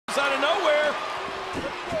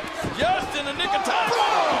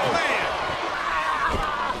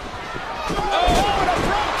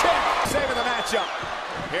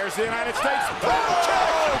Here's the United States. Brogue kick.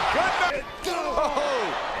 Brogue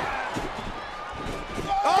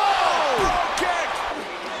kick.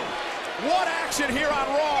 What action here on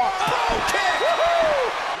Raw. Brogue kick.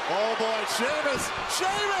 Oh boy, Sheamus.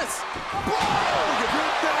 Brogue.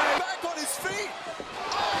 Back on his feet.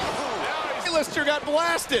 Oh. Lister got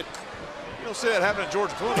blasted. You don't see that happen to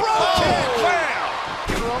George Clooney. Brogue kick. Wow.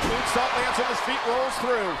 Moonsault lands on his feet, rolls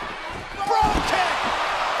through. Brogue kick.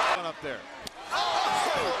 Up there. Oh!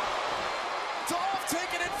 Dolph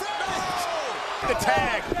taking advantage. No. The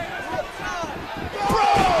tag. Brogue.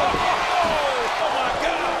 Oh my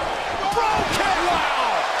God. Brogue kick.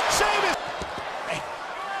 Wow. Sheamus.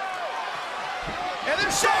 And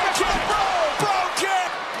then Sheamus kick. Brogue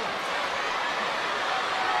kick.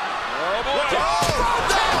 Oh boy. Oh.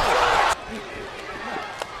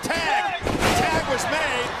 Tag. Tag was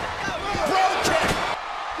made. Brogue kick.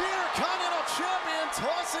 Intercontinental champion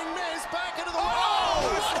tossing Miz back into the ring.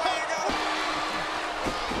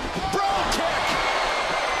 Brogue kick.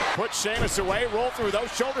 Put Sheamus away. Roll through.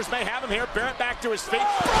 Those shoulders may have him here. Barrett back to his feet. He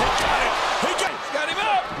got it. He got him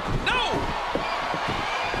up. No.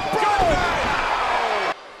 Good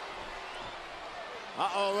night.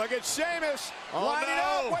 Uh-oh, look at Sheamus. Lining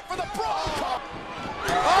up. Went for the Brogue.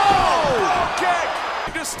 Oh! Brogue kick.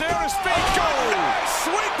 Just stare at his feet. Good night.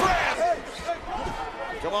 Sweet breath.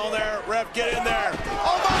 Come on there, ref, get in there.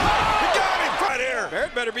 Oh my! He got him right here.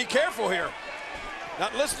 Barrett better be careful here.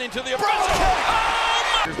 Not listening to the Brogue kick.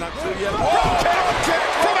 Oh, here's not through yet. Brogue kick.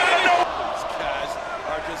 Come on. These guys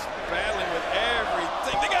are just battling with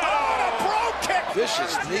everything. They got a Brogue kick.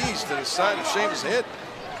 Vicious knees to the side of Sheamus' head.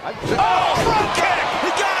 Oh, Brogue kick.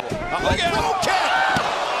 He got it. Look at Brogue kick.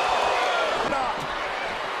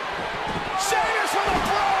 Sheamus with a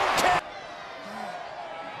Brogue kick.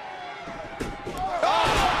 Oh,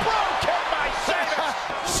 Brogue kick by Sheamus.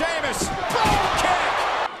 Sheamus. Brogue kick.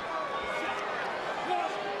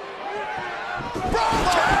 Brogue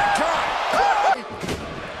kick.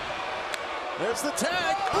 There's the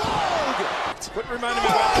tag. Brogue. Quit reminding me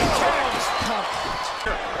about the Celtics.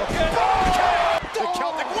 Okay. Brogue kick. The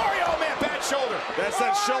Celtic Warrior. Oh man, bad shoulder. That's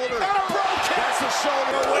that shoulder. And a Brogue kick. That's the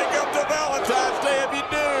shoulder. Wake up to Valentine's Day if you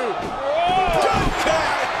do. Good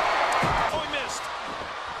kick. Oh, he missed.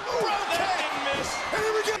 Brogue That kick. didn't miss.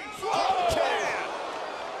 Here we go. Brogue kick.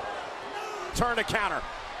 Turn to counter.